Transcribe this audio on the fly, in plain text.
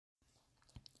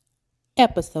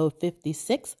Episode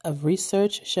 56 of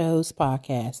Research Shows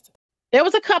Podcast. There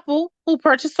was a couple who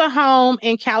purchased a home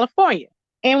in California.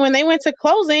 And when they went to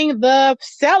closing, the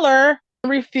seller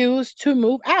refused to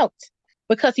move out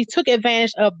because he took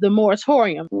advantage of the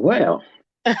moratorium. Well,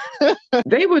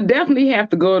 they would definitely have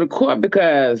to go to court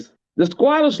because the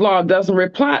squatter's law doesn't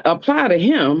apply to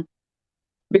him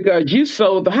because you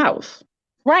sold the house.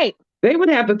 Right. They would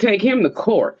have to take him to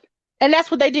court. And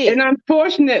that's what they did. And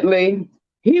unfortunately,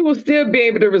 he will still be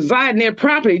able to reside in their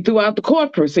property throughout the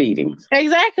court proceedings.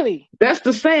 Exactly. That's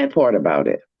the sad part about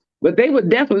it. But they would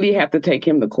definitely have to take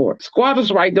him to court.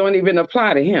 Squatter's right don't even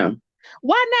apply to him.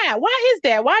 Why not? Why is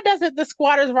that? Why doesn't the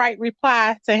squatter's right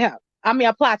apply to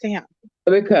him?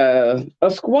 Because a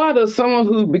squatter is someone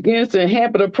who begins to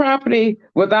inhabit a property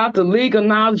without the legal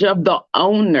knowledge of the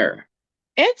owner.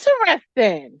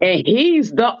 Interesting. And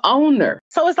he's the owner.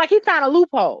 So it's like he found a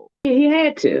loophole. He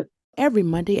had to. Every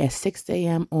Monday at 6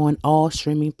 a.m. on all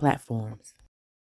streaming platforms.